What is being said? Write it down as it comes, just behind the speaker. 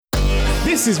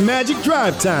This is Magic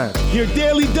Drive Time, your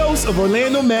daily dose of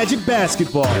Orlando Magic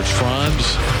basketball. Here's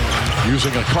Franz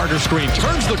using a Carter screen,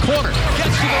 turns the corner,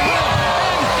 gets to the rim,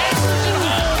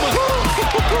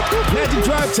 and Magic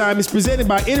Drive Time is presented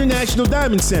by International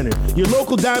Diamond Center, your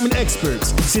local diamond experts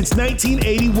since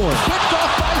 1981. picked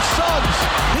off by Suggs.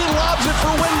 He lobs it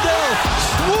for Wendell,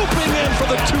 swooping in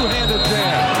for the two-handed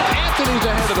jam. Anthony's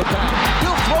ahead of the pack.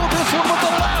 He'll throw this one with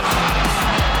the left.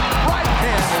 Right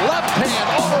hand, left hand,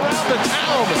 all around the town.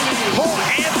 Cole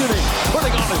Anthony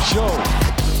putting on a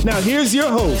show. Now here's your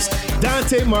host,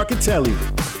 Dante Marchitelli.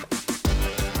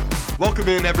 Welcome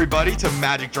in, everybody, to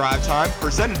Magic Drive Time,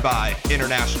 presented by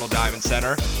International Diamond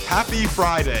Center. Happy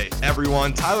Friday,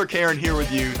 everyone. Tyler Karen here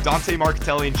with you, Dante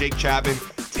Marchitelli and Jake Chapman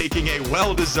taking a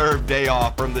well-deserved day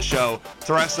off from the show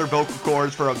to rest their vocal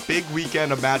cords for a big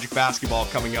weekend of Magic basketball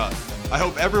coming up. I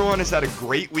hope everyone has had a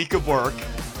great week of work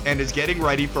and is getting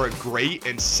ready for a great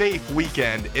and safe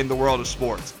weekend in the world of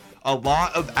sports. A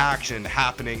lot of action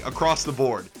happening across the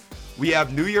board. We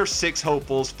have New Year's Six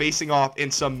hopefuls facing off in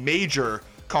some major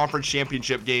conference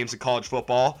championship games in college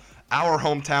football. Our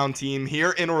hometown team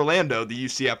here in Orlando, the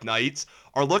UCF Knights,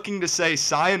 are looking to say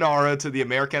sayonara to the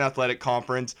American Athletic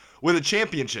Conference with a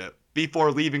championship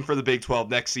before leaving for the Big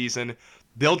 12 next season.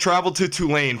 They'll travel to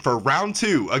Tulane for round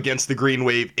 2 against the Green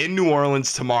Wave in New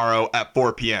Orleans tomorrow at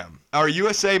 4 p.m. Our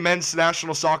USA men's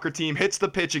national soccer team hits the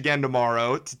pitch again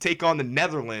tomorrow to take on the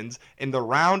Netherlands in the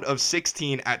round of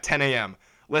 16 at 10 a.m.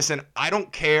 Listen, I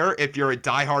don't care if you're a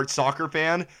diehard soccer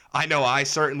fan. I know I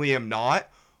certainly am not.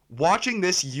 Watching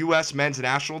this U.S. men's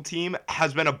national team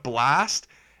has been a blast.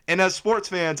 And as sports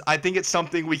fans, I think it's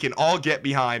something we can all get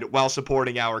behind while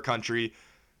supporting our country.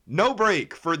 No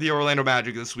break for the Orlando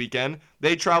Magic this weekend.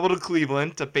 They travel to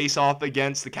Cleveland to face off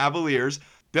against the Cavaliers.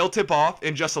 They'll tip off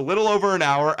in just a little over an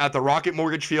hour at the Rocket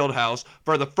Mortgage Fieldhouse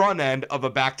for the front end of a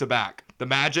back-to-back. The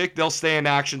Magic, they'll stay in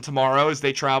action tomorrow as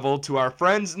they travel to our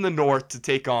friends in the north to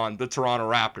take on the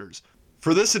Toronto Raptors.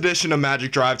 For this edition of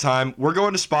Magic Drive Time, we're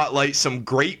going to spotlight some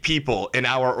great people in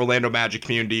our Orlando Magic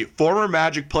community. Former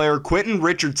Magic player Quentin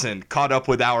Richardson caught up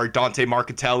with our Dante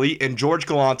Marchitelli and George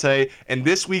Galante in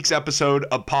this week's episode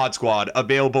of Pod Squad,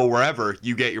 available wherever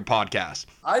you get your podcasts.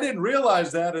 I didn't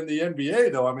realize that in the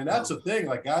NBA, though. I mean, that's the thing.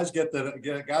 Like, guys get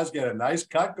a nice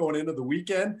cut going into the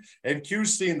weekend, and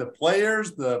Q's seeing the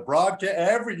players, the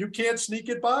broadcast, you can't sneak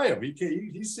it by him.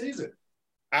 He sees it.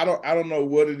 I don't know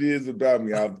what it is about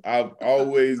me. I've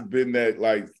always been that,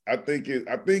 like, I think you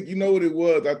know what it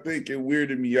was. I think it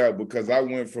weirded me out because I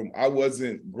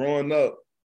wasn't growing up.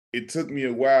 It took me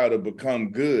a while to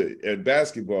become good at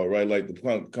basketball, right? Like to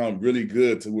become really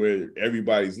good to where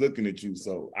everybody's looking at you.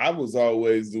 So I was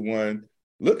always the one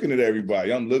looking at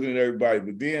everybody. I'm looking at everybody.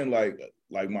 But then like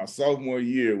my sophomore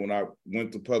year when I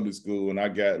went to public school and I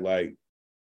got like,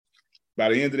 by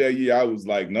the end of that year, I was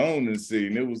like known in the city,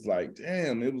 and it was like,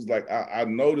 damn, it was like I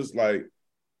noticed like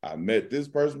I met this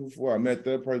person before, I met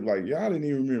that person, like y'all didn't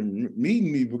even remember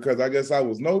meeting me because I guess I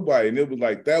was nobody, and it was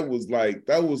like that was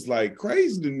like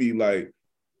crazy to me. Like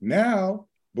now,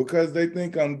 because they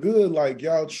think I'm good, like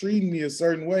y'all treating me a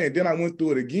certain way, and then I went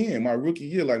through it again my rookie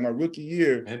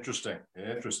year. Interesting.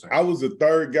 I was the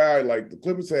third guy. Like the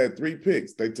Clippers had 3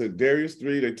 picks. They took Darius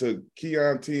 3, they took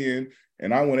Keon 10,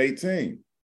 and I went 18.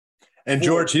 And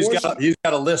George, he's got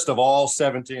a list of all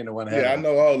 17 that went ahead. Yeah, I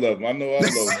know all of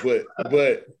them.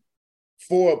 But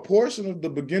for a portion of the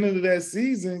beginning of that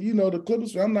season, you know, the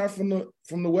Clippers, I'm not from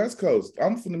the West Coast.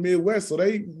 I'm from the Midwest, so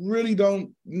they really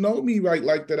don't know me right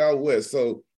like that out west.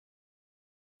 So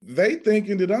they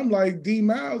thinking that I'm like D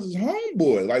Miles'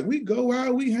 homeboy. Like we go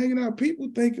out, we hanging out, people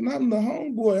thinking I'm the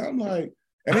homeboy. I'm like,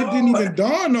 and it didn't even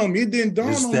dawn on me. It didn't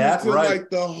dawn on me until like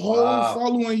the whole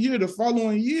following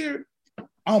year.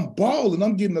 I'm balling.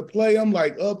 I'm getting to play. I'm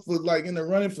like up for like in the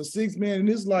running for 6 man. And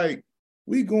it's like,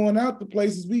 we going out to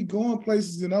places,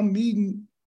 and I'm meeting,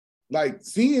 like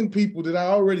seeing people that I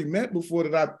already met before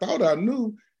that I thought I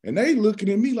knew. And they looking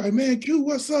at me like, man, Q,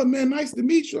 what's up, man? Nice to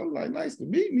meet you. I'm like, nice to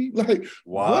meet me. Like,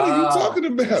 wow. What are you talking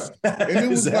about? And it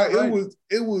was like, right?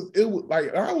 it was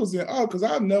like, I was in awe because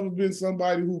I've never been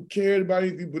somebody who cared about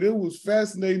anything, but it was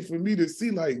fascinating for me to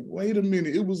see like, wait a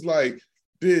minute. It was like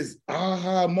this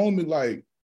aha moment, like,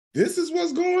 this is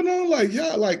what's going on. Like,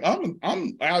 yeah, like I'm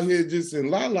out here just in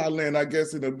la la land, I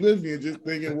guess, in oblivion, just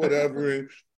thinking whatever.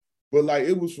 But like,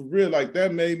 it was for real. Like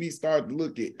that made me start to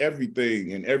look at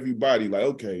everything and everybody. Like,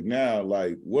 okay, now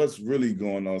like what's really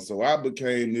going on? So I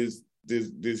became this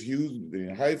huge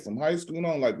from high school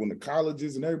on. Like when the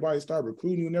colleges and everybody started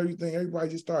recruiting and everything,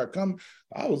 everybody just started coming.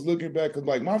 I was looking back because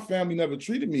like my family never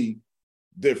treated me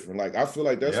different. Like, I feel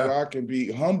like that's why I can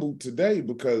be humble today,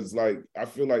 because like I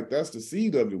feel like that's the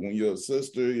seed of it. When your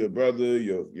sister, your brother,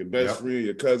 your best friend,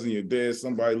 your cousin, your dad,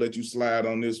 somebody let you slide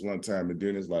on this one time, and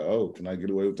then it's like, oh, can I get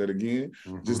away with that again?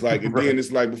 Just like, and then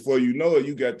it's like, before you know it,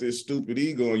 you got this stupid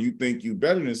ego and you think you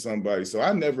better than somebody. So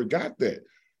I never got that.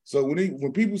 So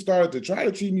when people started to try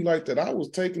to treat me like that, I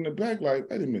was taken aback, like,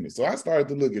 wait a minute. So I started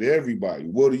to look at everybody.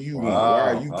 What do you want?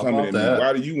 Why are you coming at me?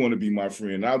 Why do you want to be my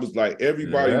friend? And I was like,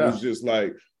 everybody was just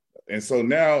like, and so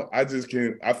now I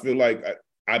feel like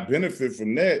I benefit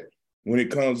from that when it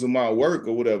comes to my work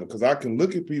or whatever, because I can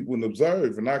look at people and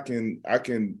observe, and I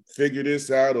can figure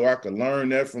this out, or I can learn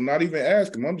that from not even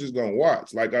asking. I'm just gonna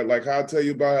watch. Like how I tell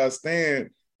you about how Stan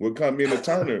would come in to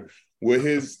Turner,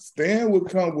 where Stan would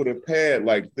come with a pad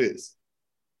like this.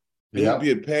 It would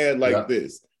be a pad like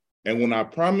this. And when I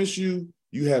promise you,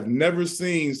 you have never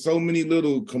seen so many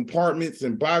little compartments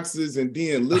and boxes, and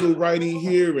then little writing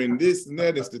here and this and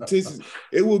that and statistics.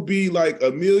 It would be like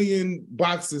 1 million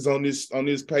boxes on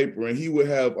this paper, and he would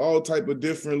have all type of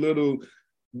different little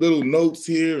notes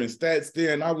here and stats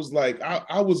there. And I was like,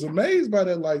 I was amazed by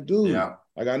that. Like, dude,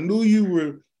 like I knew you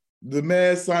were the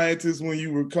mad scientist when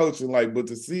you were coaching, like, but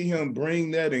to see him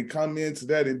bring that and come into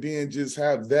that and then just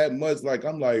have that much, like,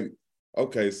 I'm like,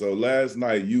 okay, so last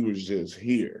night you was just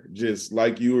here, just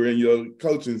like you were in your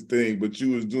coaching thing, but you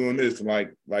was doing this.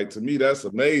 Like to me, that's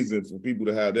amazing for people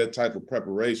to have that type of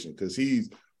preparation, because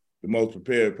he's the most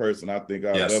prepared person I think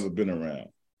I've ever been around.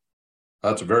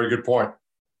 That's a very good point.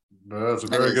 That's a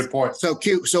very good point. So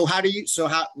cute. So how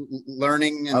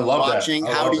learning and watching,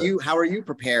 how are you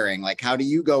preparing? Like, how do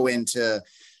you go into,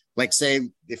 like, say,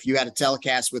 if you had a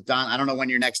telecast with Don, I don't know when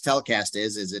your next telecast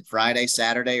is. Is it Friday,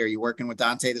 Saturday? Are you working with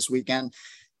Dante this weekend?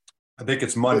 I think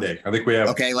it's Monday. I think we have.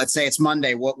 Okay, let's say it's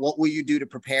Monday. What will you do to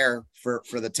prepare for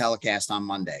the telecast on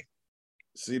Monday?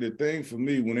 See, the thing for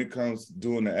me when it comes to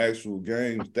doing the actual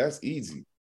games, that's easy.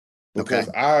 Because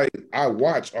I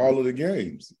watch all of the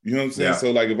games. You know what I'm saying?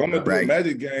 So like, if I'm gonna do a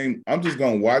Magic game, I'm just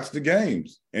gonna watch the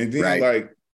games. And then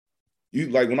like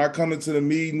when I come into the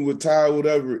meeting with Ty or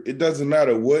whatever, it doesn't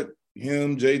matter what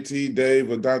him, JT, Dave,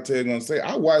 or Dante are gonna say.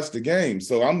 I watch the game.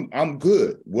 So I'm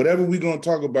good. Whatever we're gonna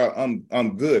talk about,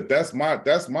 I'm good. That's my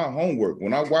homework.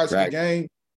 When I watch the game,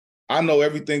 I know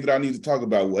everything that I need to talk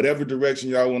about, whatever direction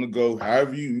y'all want to go,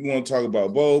 however you want to talk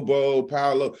about Bobo,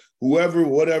 Paolo, whoever,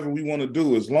 whatever we want to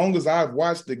do. As long as I've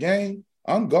watched the game,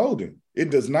 I'm golden. It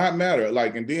does not matter.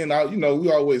 Like, and then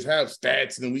we always have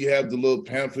stats and we have the little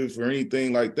pamphlets for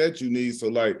anything like that you need. So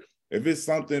like, if it's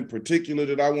something particular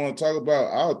that I want to talk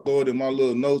about, I'll throw it in my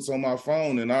little notes on my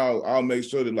phone, and I'll make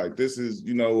sure that like this is,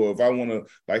 if I want to,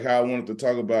 like how I wanted to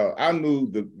talk about, I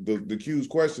knew the Q's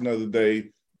question the other day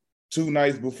 2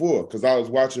 nights before, because I was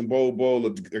watching Bowl,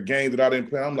 a game that I didn't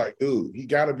play. I'm like, dude, he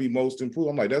got to be most improved.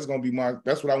 I'm like, that's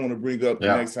what I want to bring up the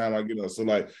next time I get on. So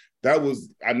like,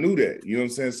 I knew that, you know what I'm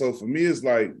saying? So for me, it's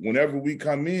like, whenever we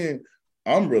come in,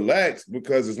 I'm relaxed,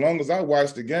 because as long as I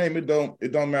watch the game, it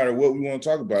don't matter what we want to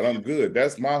talk about. I'm good.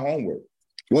 That's my homework.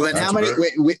 Well, then how many,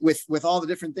 with all the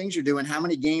different things you're doing, how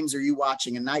many games are you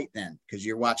watching a night then? Because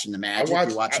you're watching the Magic,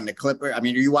 you're watching the Clipper. I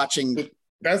mean, are you watching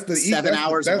 7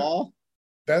 hours of all?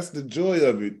 That's the joy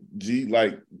of it, G.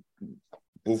 Like,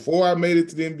 before I made it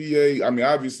to the NBA, I mean,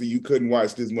 obviously you couldn't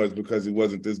watch this much because it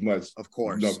wasn't this much, of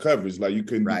course, coverage. Like, you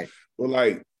couldn't. Right. But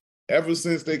like, ever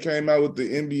since they came out with the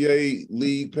NBA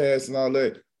League Pass and all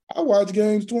that, I watch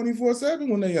games 24/7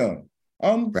 when they're young.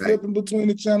 I'm flipping between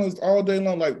the channels all day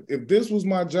long. Like, if this was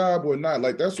my job or not,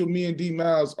 like, that's what me and D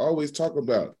Miles always talk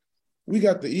about. We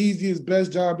got the easiest,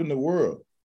 best job in the world.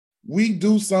 We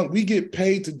get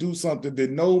paid to do something that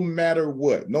no matter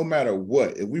what,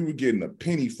 if we were getting a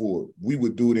penny for it, we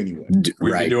would do it anyway.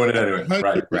 We'd be doing it anyway.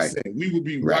 100%. Right. We would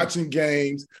be watching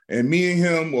games, and me and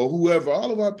him or whoever,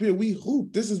 all of our peers, we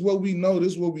hoop. This is what we know.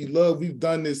 This is what we love. We've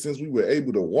done this since we were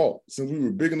able to walk, since we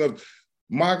were big enough.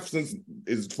 Since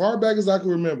as far back as I can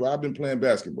remember, I've been playing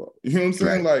basketball. You know what I'm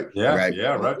saying? Like,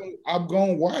 I'm going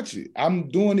to watch it. I'm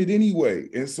doing it anyway.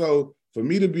 And so for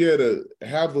me to be able to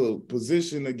have a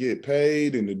position to get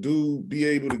paid and be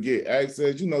able to get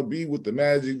access, be with the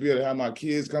Magic, be able to have my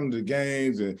kids come to the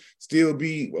games and still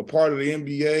be a part of the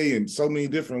NBA in so many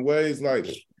different ways. Like,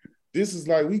 this is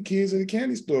like we kids at a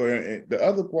candy store. And the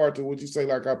other part to what you say,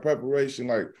 like our preparation,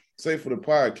 like say for the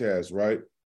podcast, right?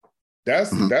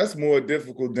 That's more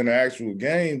difficult than the actual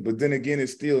game, but then again,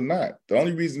 it's still not. The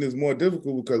only reason it's more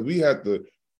difficult because we have to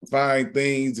find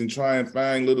things and try and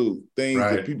find little things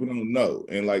that people don't know.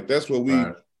 And like, that's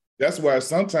why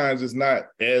sometimes it's not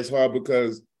as hard,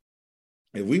 because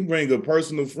if we bring a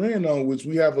personal friend on, which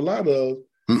we have a lot of,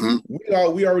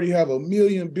 We already have a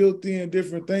million built-in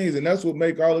different things, and that's what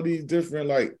make all of these different,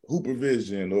 like Hooper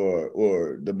Vision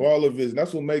or the Baller Vision.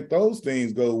 That's what make those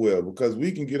things go well, because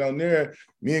we can get on there.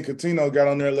 Me and Coutinho got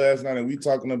on there last night, and we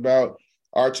talking about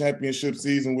our championship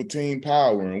season with Team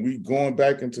Power, and we going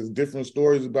back into different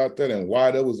stories about that and why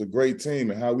that was a great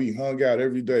team and how we hung out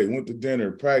every day, went to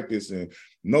dinner, practice, and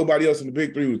nobody else in the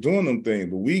Big Three was doing them things,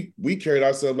 but we carried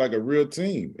ourselves like a real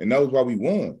team, and that was why we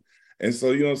won. And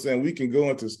so, you know what I'm saying, we can go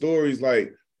into stories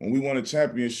like when we won a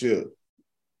championship.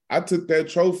 I took that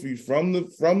trophy from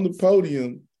the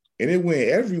podium, and it went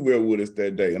everywhere with us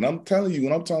that day. And I'm telling you,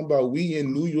 when I'm talking about we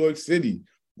in New York City,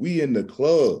 we in the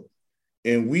club.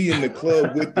 And we in the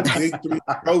club with the Big Three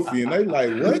trophy, and they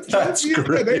like, what trophy?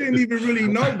 They didn't even really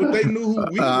know, but they knew who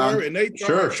we were, and they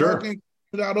started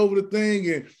put out over the thing,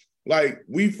 and like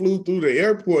we flew through the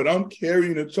airport. I'm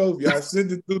carrying the trophy. I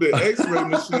sent it through the X-ray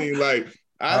machine. Like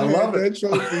I had that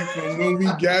trophy from when we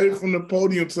got it from the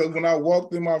podium to when I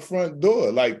walked in my front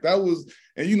door. Like that was,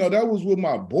 and you know, that was with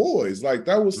my boys. Like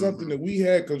that was something that we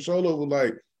had control over.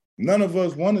 Like none of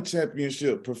us won a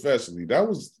championship professionally. That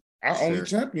was our only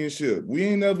championship. We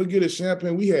ain't never get a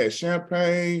champagne. We had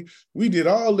champagne. We did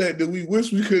all that we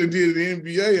wish we could have did in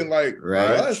the NBA. And like,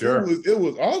 it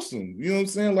was awesome. You know what I'm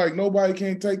saying? Like nobody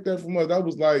can take that from us. That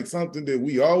was like something that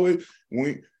we always,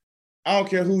 I don't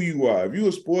care who you are. If you're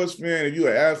a sports fan, if you're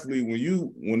an athlete,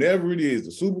 whenever it is,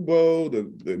 the Super Bowl,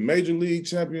 the Major League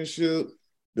Championship,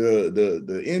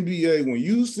 the NBA, when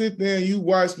you sit there and you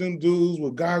watch them dudes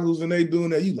with goggles and they doing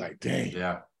that, you like, dang.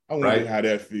 Yeah. I wonder how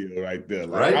that feel right there.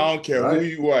 Like, I don't care who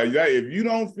you are. If you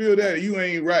don't feel that, you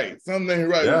ain't right. Something ain't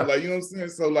right. Yeah. Like, you know what I'm saying?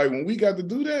 So, like, when we got to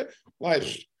do that, like,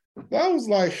 that was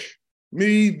like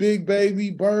me, Big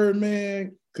Baby,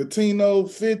 Birdman,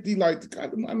 Coutinho, 50. Like,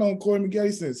 I know Corey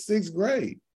McGarry since 6th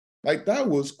grade. Like, that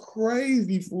was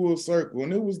crazy full circle.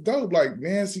 And it was dope. Like,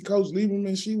 Nancy, Coach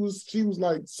Lieberman, she was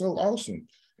like so awesome.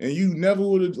 And you never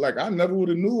would have, like, I never would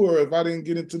have knew her if I didn't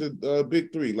get into the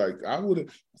Big Three. Like, I would have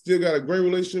still got a great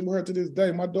relationship with her to this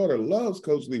day. My daughter loves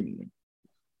Coach Lieberman.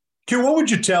 Q, what would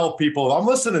you tell people? I'm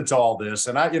listening to all this,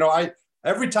 and I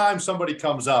every time somebody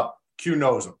comes up, Q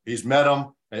knows him. He's met him,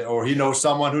 or he knows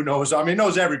someone who knows him. I mean, he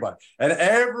knows everybody. And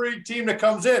every team that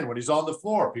comes in, when he's on the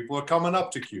floor, people are coming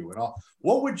up to Q and all.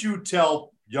 What would you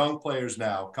tell young players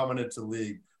now coming into the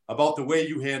league about the way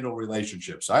you handle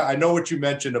relationships? I know what you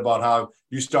mentioned about how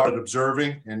you started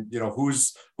observing and, you know,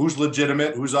 who's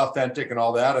legitimate, who's authentic and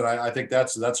all that. And I think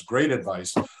that's great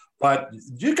advice. But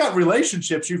you've got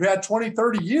relationships you've had 20,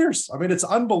 30 years. I mean, it's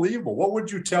unbelievable. What would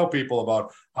you tell people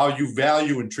about how you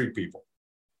value and treat people?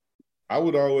 I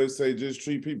would always say just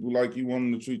treat people like you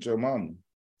want them to treat your mama.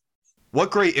 What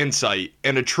great insight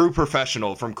and a true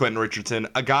professional from Quentin Richardson,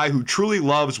 a guy who truly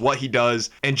loves what he does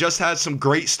and just has some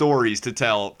great stories to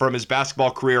tell from his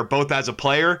basketball career, both as a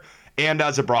player and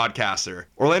as a broadcaster.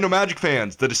 Orlando Magic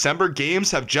fans, the December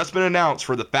games have just been announced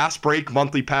for the Fast Break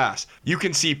monthly pass. You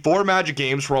can see 4 Magic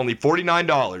games for only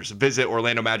 $49. Visit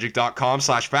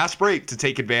orlandomagic.com/fastbreak to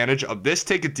take advantage of this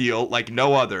ticket deal like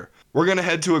no other. We're going to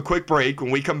head to a quick break.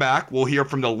 When we come back, we'll hear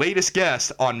from the latest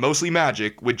guest on Mostly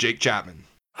Magic with Jake Chapman.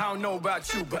 I don't know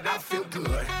about you, but I feel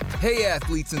good. Hey,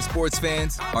 athletes and sports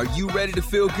fans, are you ready to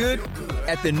feel good?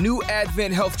 At the new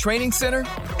Advent Health Training Center,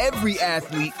 every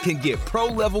athlete can get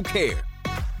pro-level care.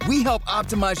 We help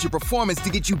optimize your performance to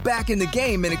get you back in the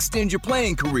game and extend your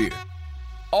playing career.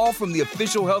 All from the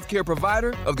official healthcare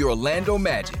provider of the Orlando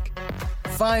Magic.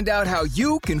 Find out how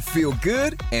you can feel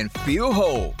good and feel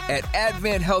whole at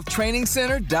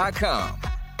AdventHealthTrainingCenter.com.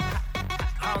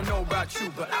 I don't know about you,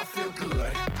 but I feel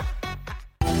good.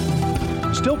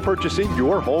 Still purchasing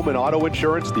your home and auto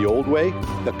insurance the old way,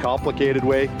 the complicated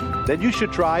way? Then you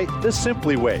should try the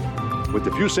Simply way. With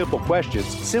a few simple questions,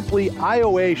 Simply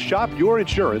IOA shop your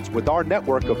insurance with our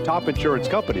network of top insurance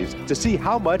companies to see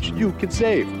how much you can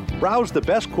save. Browse the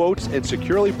best quotes and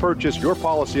securely purchase your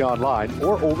policy online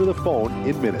or over the phone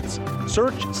in minutes.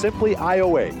 Search Simply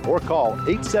IOA or call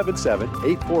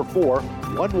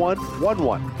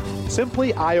 877-844-1111.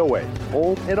 Simply IOA,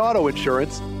 home and auto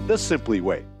insurance the Simply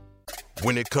way.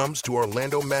 When it comes to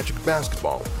Orlando Magic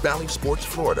basketball, Bally Sports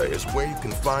Florida is where you can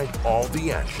find all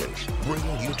the action,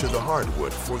 bringing you to the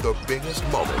hardwood for the biggest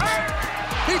moments.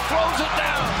 He throws it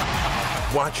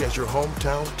down. Watch as your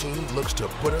hometown team looks to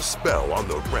put a spell on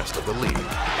the rest of the league.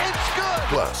 It's good.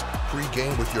 Plus,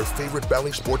 pre-game with your favorite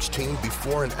Bally Sports team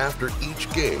before and after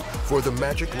each game for the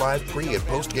Magic Live pre- and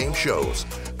post-game shows.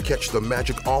 Catch the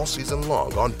Magic all season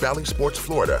long on Bally Sports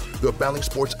Florida, the Bally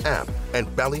Sports app,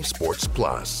 and Bally Sports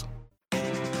Plus.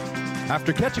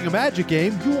 After catching a Magic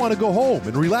game, you want to go home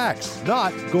and relax,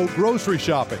 not go grocery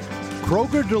shopping.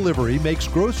 Kroger Delivery makes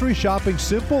grocery shopping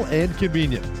simple and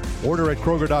convenient. Order at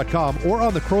Kroger.com or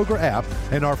on the Kroger app,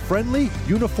 and our friendly,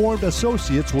 uniformed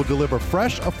associates will deliver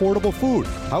fresh, affordable food,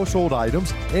 household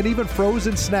items, and even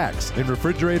frozen snacks in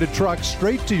refrigerated trucks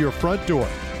straight to your front door.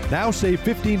 Now save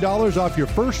 $15 off your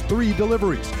first 3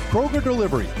 deliveries. Kroger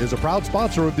Delivery is a proud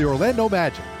sponsor of the Orlando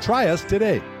Magic. Try us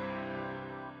today.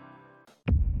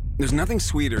 There's nothing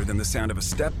sweeter than the sound of a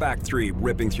step-back 3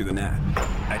 ripping through the net.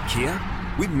 At Kia,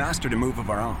 we've mastered a move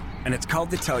of our own, and it's called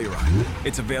the Telluride.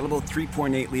 Its available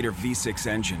 3.8-liter V6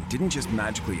 engine didn't just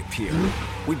magically appear.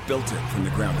 We built it from the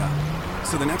ground up.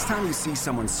 So the next time you see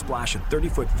someone splash a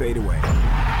 30-foot fadeaway,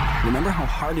 remember how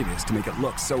hard it is to make it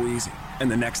look so easy.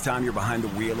 And the next time you're behind the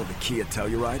wheel of a Kia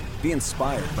Telluride, be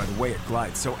inspired by the way it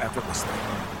glides so effortlessly.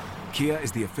 Kia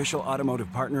is the official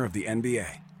automotive partner of the NBA.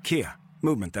 Kia,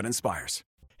 movement that inspires.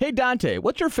 Hey, Dante,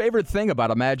 what's your favorite thing about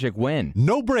a Magic win?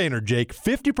 No brainer, Jake.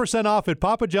 50% off at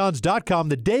papajohns.com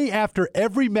the day after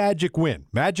every Magic win.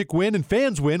 Magic win and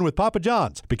fans win with Papa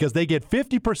John's because they get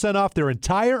 50% off their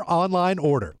entire online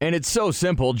order. And it's so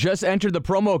simple. Just enter the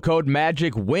promo code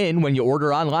MAGICWIN when you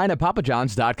order online at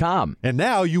papajohns.com. And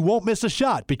now you won't miss a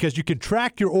shot because you can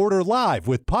track your order live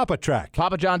with Papa Track.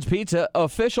 Papa John's Pizza,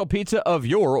 official pizza of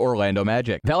your Orlando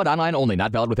Magic. Valid online only,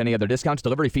 not valid with any other discounts.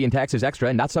 Delivery fee and taxes extra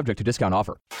and not subject to discount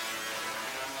offer.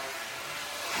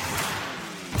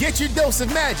 Get your dose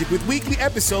of magic with weekly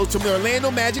episodes from the Orlando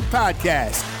Magic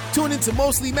Podcast. Tune into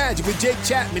Mostly Magic with Jake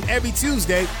Chapman every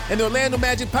Tuesday and the Orlando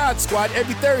Magic Pod Squad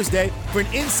every Thursday for an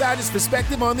insider's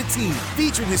perspective on the team,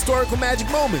 featuring historical Magic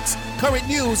moments, current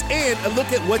news, and a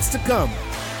look at what's to come.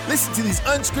 Listen to these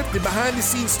unscripted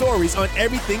behind-the-scenes stories on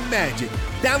everything Magic.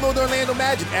 Download the Orlando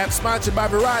Magic app sponsored by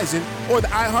Verizon or the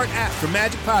iHeart app for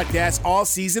Magic Podcasts all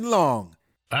season long.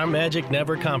 Our Magic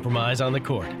never compromise on the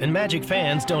court, and Magic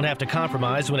fans don't have to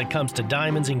compromise when it comes to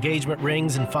diamonds, engagement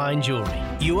rings, and fine jewelry.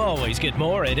 You always get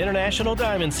more at International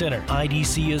Diamond Center.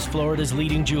 IDC is Florida's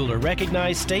leading jeweler,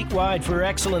 recognized statewide for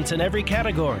excellence in every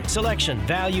category, selection,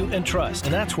 value, and trust.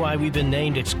 And that's why we've been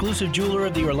named exclusive jeweler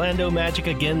of the Orlando Magic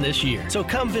again this year. So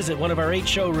come visit one of our 8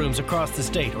 showrooms across the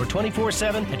state or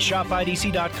 24/7 at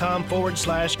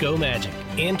shopidc.com/Go Magic.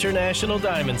 International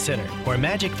Diamond Center, where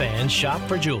Magic fans shop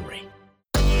for jewelry.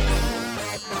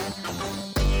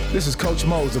 This is Coach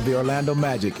Mose of the Orlando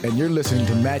Magic, and you're listening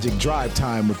to Magic Drive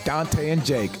Time with Dante and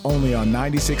Jake, only on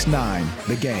 96.9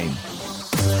 The Game.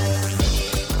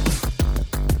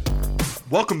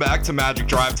 Welcome back to Magic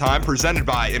Drive Time, presented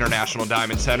by International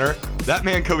Diamond Center. That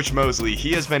man, Coach Mosley,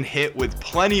 he has been hit with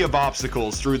plenty of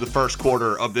obstacles through the first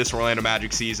quarter of this Orlando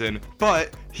Magic season,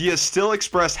 but he has still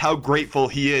expressed how grateful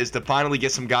he is to finally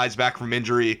get some guys back from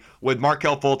injury, with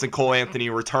Markelle Fultz and Cole Anthony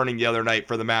returning the other night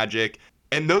for the Magic.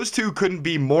 And those two couldn't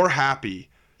be more happy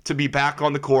to be back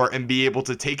on the court and be able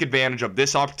to take advantage of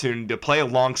this opportunity to play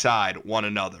alongside one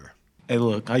another. Hey,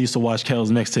 look, I used to watch Kel's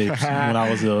mixtapes when I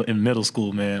was in middle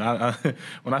school, man.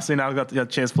 When I seen I got the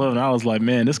chance to play with him, I was like,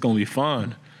 man, this is going to be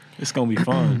fun. It's going to be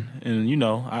fun. And, you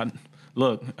know,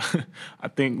 I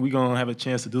think we're going to have a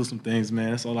chance to do some things,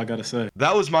 man. That's all I got to say.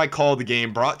 That was my call of the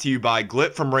game, brought to you by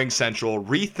Glip from Ring Central.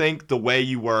 Rethink the way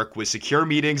you work with secure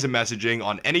meetings and messaging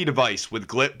on any device with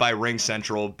Glip by Ring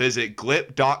Central. Visit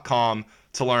glip.com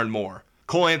to learn more.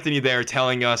 Cole Anthony there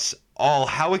telling us all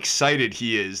how excited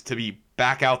he is to be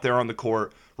back out there on the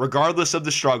court, regardless of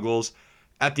the struggles.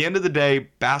 At the end of the day,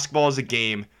 basketball is a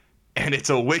game, and it's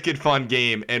a wicked fun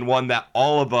game, and one that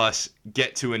all of us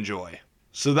get to enjoy.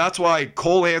 So that's why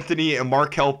Cole Anthony and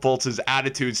Markelle Fultz's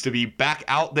attitudes to be back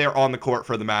out there on the court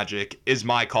for the Magic is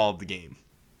my call of the game.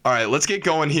 All right, let's get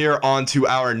going here on to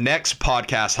our next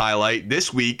podcast highlight.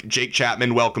 This week, Jake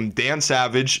Chapman welcomed Dan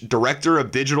Savage, Director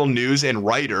of Digital News and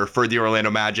writer for the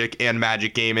Orlando Magic and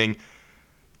Magic Gaming.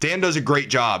 Dan does a great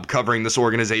job covering this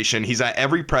organization. He's at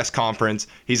every press conference.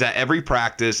 He's at every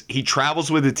practice. He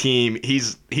travels with the team.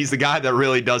 He's the guy that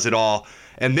really does it all.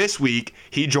 And this week,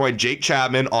 he joined Jake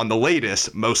Chapman on the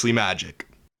latest Mostly Magic.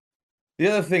 The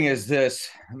other thing is this,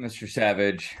 Mr.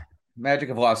 Savage. Magic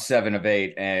have lost 7 of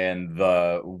 8, and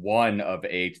the 1 of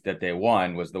 8 that they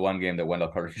won was the one game that Wendell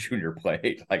Carter Jr.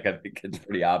 played. Like, I think it's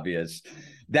pretty obvious.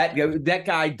 That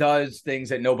guy does things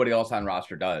that nobody else on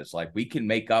roster does. Like, we can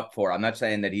make up for. I'm not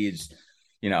saying that he's,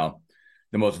 the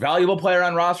most valuable player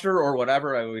on roster or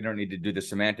whatever. We don't need to do the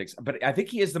semantics. But I think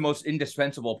he is the most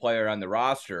indispensable player on the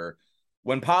roster.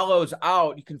 When Paolo's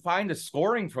out, you can find a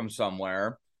scoring from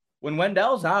somewhere. When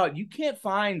Wendell's out, you can't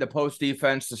find the post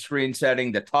defense, the screen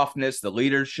setting, the toughness, the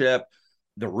leadership,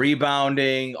 the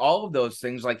rebounding, all of those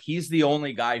things. Like, he's the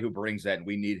only guy who brings that, and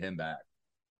we need him back.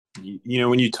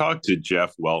 When you talk to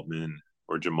Jeff Weltman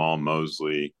or Jamal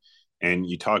Mosley, And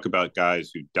you talk about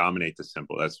guys who dominate the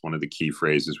simple. That's one of the key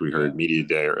phrases we heard media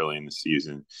day early in the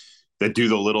season, that do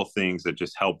the little things that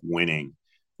just help winning.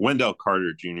 Wendell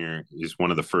Carter Jr. is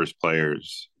one of the first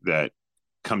players that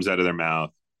comes out of their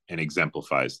mouth and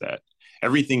exemplifies that.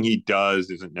 Everything he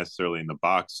does isn't necessarily in the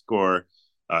box score.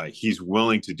 He's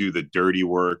willing to do the dirty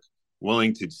work,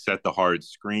 willing to set the hard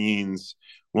screens,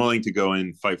 willing to go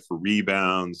in, fight for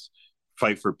rebounds,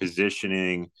 fight for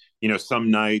positioning.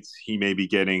 Some nights he may be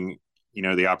getting,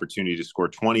 the opportunity to score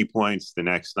 20 points. The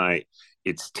next night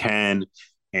it's 10.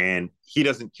 And he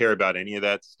doesn't care about any of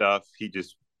that stuff. He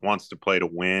just wants to play to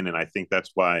win. And I think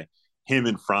that's why him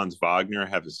and Franz Wagner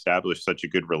have established such a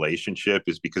good relationship,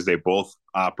 is because they both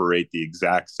operate the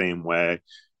exact same way,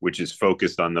 which is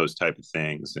focused on those type of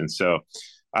things. And so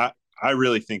I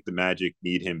really think the Magic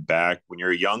need him back. When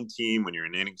you're a young team, when you're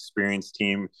an inexperienced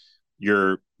team,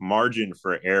 your margin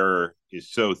for error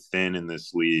is so thin in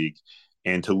this league.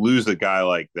 And to lose a guy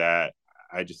like that,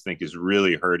 I just think is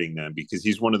really hurting them, because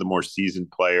he's one of the more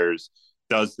seasoned players,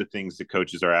 does the things the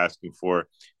coaches are asking for.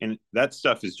 And that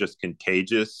stuff is just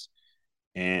contagious.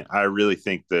 And I really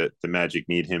think that the Magic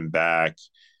need him back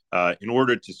in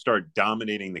order to start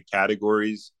dominating the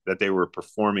categories that they were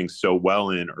performing so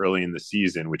well in early in the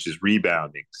season, which is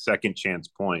rebounding, second chance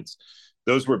points.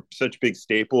 Those were such big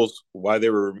staples, why they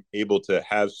were able to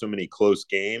have so many close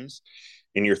games.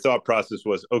 And your thought process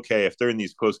was, okay, if they're in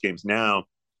these close games now,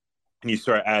 and you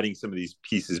start adding some of these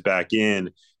pieces back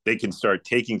in, they can start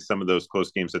taking some of those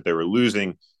close games that they were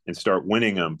losing and start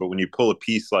winning them. But when you pull a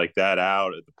piece like that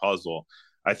out of the puzzle,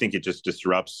 I think it just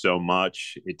disrupts so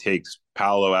much. It takes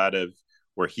Paolo out of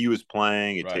where he was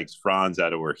playing. It takes Franz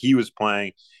out of where he was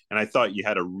playing. And I thought you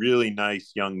had a really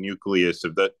nice young nucleus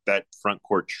of that front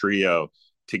court trio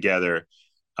together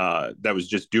that was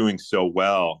just doing so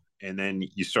well. And then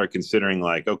you start considering,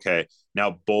 like, okay,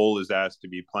 now Bol is asked to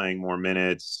be playing more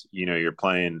minutes. You're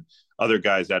playing other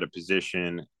guys out of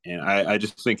position. And I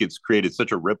just think it's created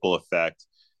such a ripple effect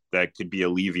that could be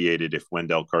alleviated if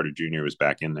Wendell Carter Jr. was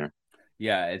back in there.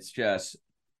 Yeah, it's just,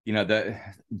 the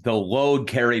load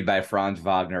carried by Franz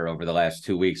Wagner over the last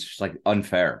 2 weeks is just like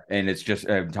unfair. And it's just,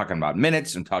 I'm talking about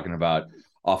minutes, I'm talking about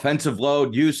offensive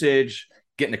load usage,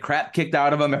 getting the crap kicked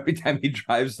out of him every time he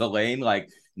drives the lane. Like,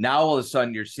 now all of a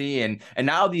sudden you're seeing, and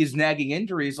now these nagging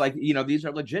injuries, like, these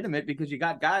are legitimate because you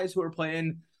got guys who are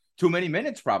playing too many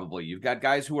minutes. Probably you've got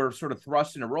guys who are sort of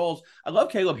thrust into roles. I love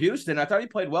Caleb Houston. I thought he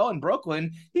played well in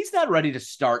Brooklyn. He's not ready to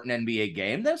start an NBA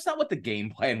game. That's not what the game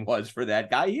plan was for that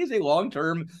guy. He is a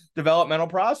long-term developmental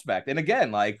prospect. And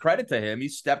again, like, credit to him. He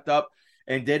stepped up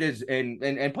and did his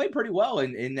and played pretty well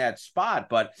in that spot.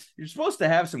 But you're supposed to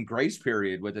have some grace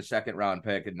period with a second round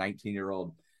pick, a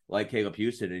 19-year-old like Caleb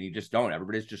Houston, and you just don't.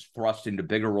 Everybody's just thrust into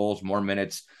bigger roles, more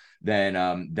minutes than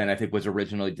I think was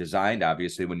originally designed,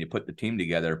 obviously, when you put the team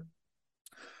together.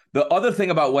 The other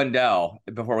thing about Wendell,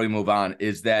 before we move on,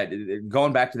 is that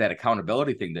going back to that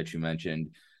accountability thing that you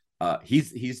mentioned,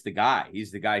 he's the guy.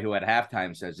 He's the guy who at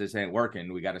halftime says, this ain't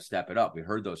working, we got to step it up. We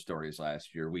heard those stories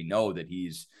last year. We know that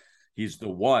he's the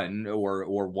one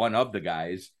or one of the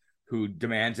guys who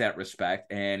demands that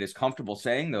respect and is comfortable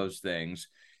saying those things.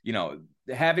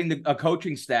 Having a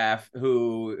coaching staff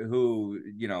who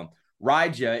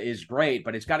rides you is great,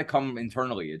 but it's got to come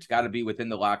internally. It's got to be within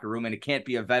the locker room, and it can't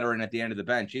be a veteran at the end of the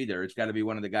bench either. It's got to be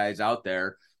one of the guys out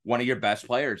there. One of your best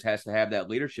players has to have that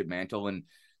leadership mantle. And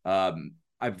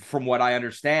from what I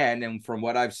understand and from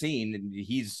what I've seen,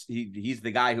 he's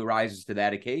the guy who rises to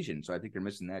that occasion. So I think you're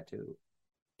missing that too.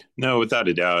 No, without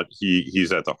a doubt,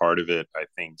 he's at the heart of it. I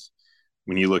think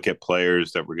when you look at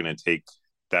players that were going to take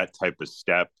that type of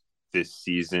step this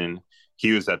season,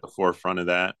 he was at the forefront of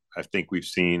that. I think we've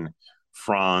seen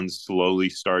Franz slowly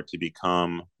start to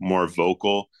become more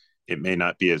vocal. It may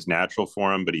not be as natural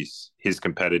for him, but his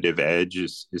competitive edge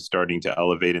is starting to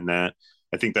elevate in that.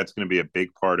 I think that's going to be a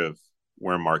big part of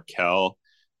where Markelle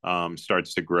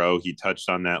starts to grow. He touched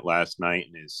on that last night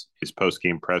in his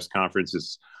post-game press conference.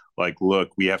 It's like,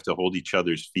 look, we have to hold each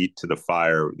other's feet to the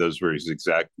fire. Those were his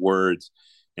exact words.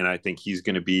 And I think he's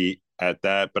going to be at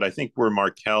that. But I think where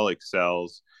Markelle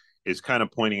excels is kind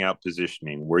of pointing out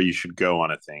positioning, where you should go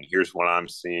on a thing. Here's what I'm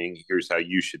seeing. Here's how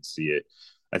you should see it.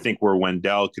 I think where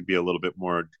Wendell could be a little bit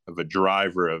more of a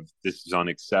driver of, this is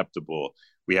unacceptable,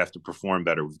 we have to perform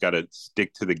better, we've got to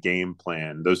stick to the game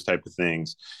plan, those type of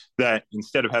things, that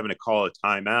instead of having to call a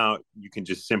timeout, you can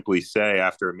just simply say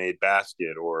after a made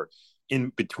basket or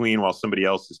in between while somebody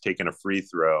else is taking a free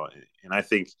throw. And I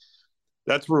think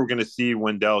that's where we're going to see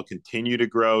Wendell continue to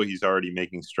grow. He's already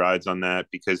making strides on that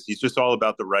because he's just all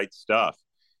about the right stuff.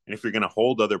 And if you're going to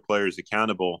hold other players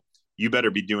accountable, you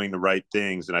better be doing the right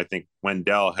things. And I think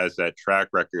Wendell has that track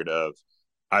record of,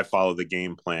 I follow the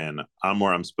game plan. I'm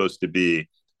where I'm supposed to be.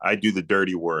 I do the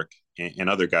dirty work, and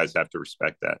other guys have to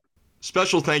respect that.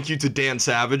 Special thank you to Dan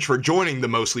Savage for joining the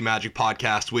Mostly Magic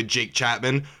podcast with Jake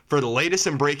Chapman. For the latest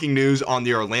and breaking news on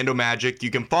the Orlando Magic, you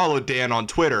can follow Dan on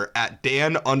Twitter at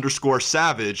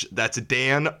Dan_Savage. That's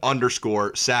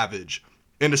Dan_Savage.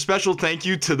 And a special thank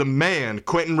you to the man,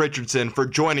 Quentin Richardson, for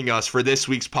joining us for this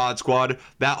week's Pod Squad.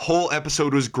 That whole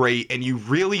episode was great, and you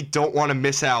really don't want to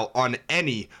miss out on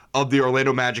any of the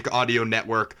Orlando Magic Audio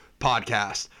Network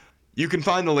podcasts. You can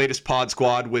find the latest Pod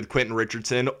Squad with Quentin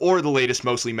Richardson, or the latest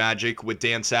Mostly Magic with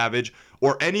Dan Savage,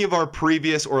 or any of our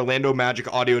previous Orlando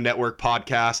Magic Audio Network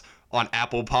podcasts on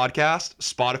Apple Podcasts,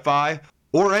 Spotify,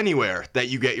 or anywhere that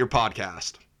you get your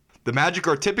podcast. The Magic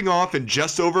are tipping off in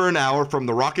just over an hour from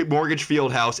the Rocket Mortgage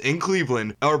Fieldhouse in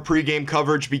Cleveland. Our pregame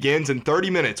coverage begins in 30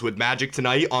 minutes with Magic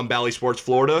Tonight on Bally Sports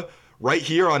Florida, right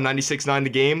here on 96.9 The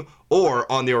Game, or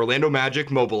on the Orlando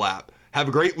Magic mobile app. Have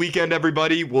a great weekend,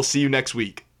 everybody. We'll see you next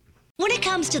week. When it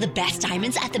comes to the best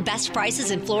diamonds at the best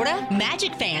prices in Florida,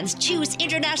 Magic fans choose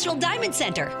International Diamond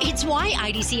Center. It's why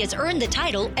IDC has earned the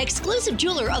title exclusive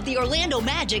jeweler of the Orlando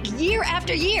Magic year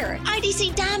after year.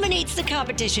 IDC dominates the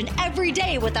competition every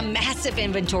day with a massive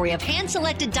inventory of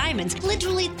hand-selected diamonds,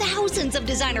 literally thousands of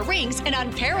designer rings, an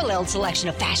unparalleled selection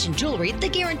of fashion jewelry, the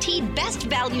guaranteed best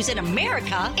values in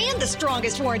America, and the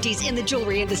strongest warranties in the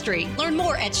jewelry industry. Learn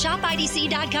more at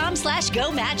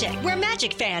shopidc.com/GoMagic, where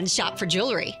Magic fans shop for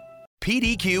jewelry.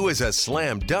 PDQ is a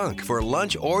slam dunk for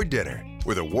lunch or dinner.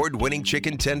 With award-winning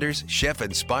chicken tenders,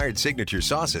 chef-inspired signature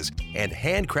sauces, and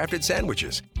handcrafted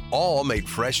sandwiches, all made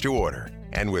fresh to order.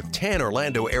 And with 10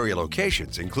 Orlando area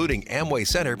locations, including Amway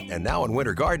Center and now in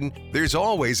Winter Garden, there's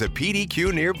always a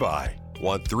PDQ nearby.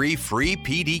 Want 3 free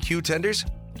PDQ tenders?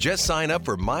 Just sign up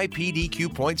for My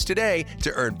PDQ Points today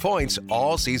to earn points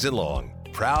all season long.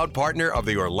 Proud partner of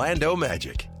the Orlando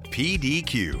Magic.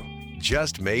 PDQ,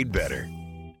 just made better.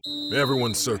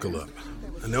 Everyone circle up.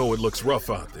 I know it looks rough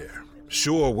out there.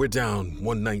 Sure, we're down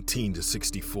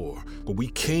 119-64, but we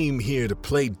came here to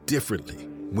play differently.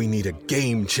 We need a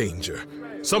game changer.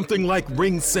 Something like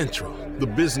Ring Central, the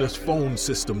business phone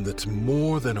system that's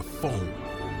more than a phone.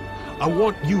 I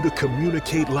want you to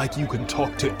communicate like you can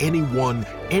talk to anyone,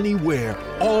 anywhere,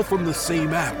 all from the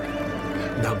same app.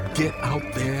 Now get out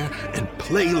there and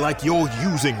play like you're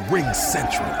using Ring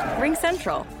Central. Ring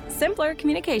Central. Simpler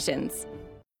communications.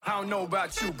 I don't know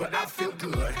about you, but I feel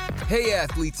good. Hey,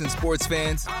 athletes and sports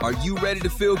fans, are you ready to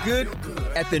feel good?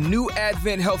 At the new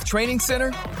Advent Health Training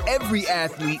Center, every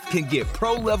athlete can get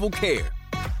pro-level care.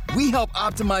 We help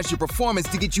optimize your performance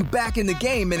to get you back in the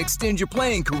game and extend your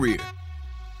playing career.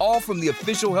 All from the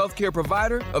official healthcare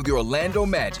provider of the Orlando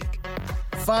Magic.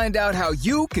 Find out how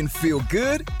you can feel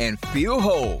good and feel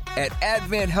whole at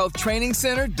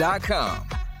AdventHealthTrainingCenter.com.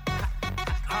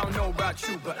 I don't know about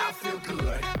you, but I feel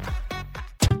good.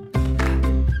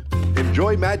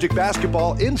 Enjoy Magic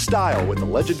basketball in style with the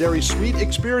legendary Suite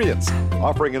Experience.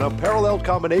 Offering an unparalleled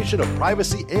combination of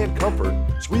privacy and comfort,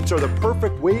 Suites are the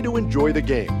perfect way to enjoy the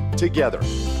game together.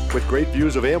 With great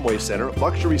views of Amway Center,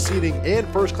 luxury seating, and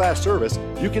first-class service,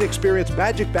 you can experience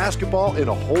Magic basketball in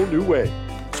a whole new way.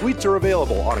 Suites are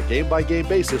available on a game-by-game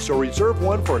basis, so reserve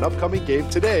one for an upcoming game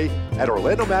today at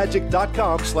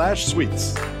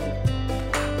orlandomagic.com/suites.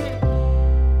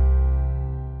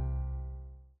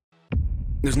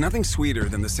 There's nothing sweeter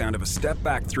than the sound of a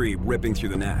step-back three ripping through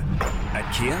the net. At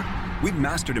Kia, we've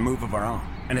mastered a move of our own,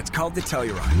 and it's called the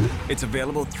Telluride. Its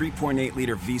available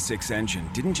 3.8-liter V6 engine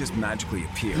didn't just magically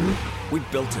appear. We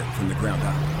built it from the ground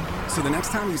up. So the next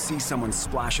time you see someone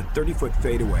splash a 30-foot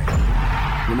fadeaway,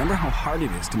 remember how hard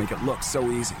it is to make it look so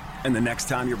easy. And the next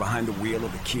time you're behind the wheel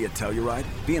of the Kia Telluride,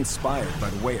 be inspired by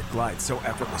the way it glides so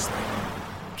effortlessly.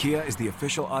 Kia is the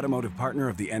official automotive partner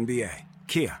of the NBA.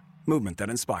 Kia, movement that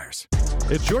inspires.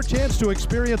 It's your chance to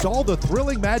experience all the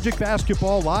thrilling Magic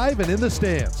basketball live and in the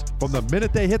stands. From the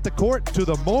minute they hit the court to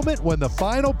the moment when the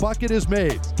final bucket is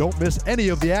made. Don't miss any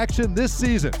of the action this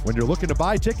season. When you're looking to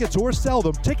buy tickets or sell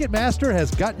them, Ticketmaster has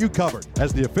got you covered.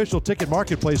 As the official ticket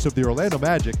marketplace of the Orlando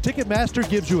Magic, Ticketmaster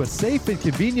gives you a safe and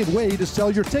convenient way to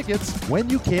sell your tickets when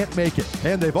you can't make it.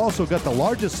 And they've also got the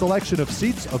largest selection of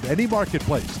seats of any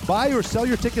marketplace. Buy or sell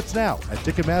your tickets now at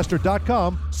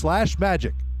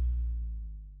Ticketmaster.com/magic.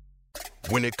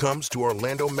 When it comes to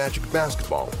Orlando Magic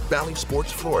basketball, Bally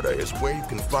Sports Florida is where you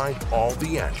can find all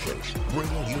the action,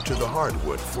 bringing you to the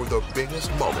hardwood for the biggest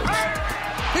moments.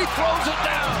 He throws it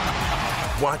down.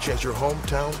 Watch as your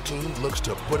hometown team looks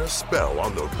to put a spell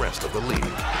on the rest of the league.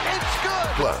 It's good!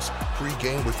 Plus,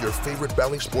 pre-game with your favorite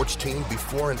Bally Sports team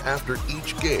before and after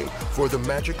each game for the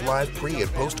Magic Live pre-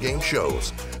 and post-game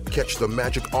shows. Catch the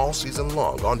Magic all season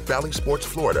long on Bally Sports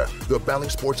Florida, the Bally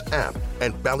Sports app,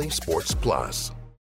 and Bally Sports Plus.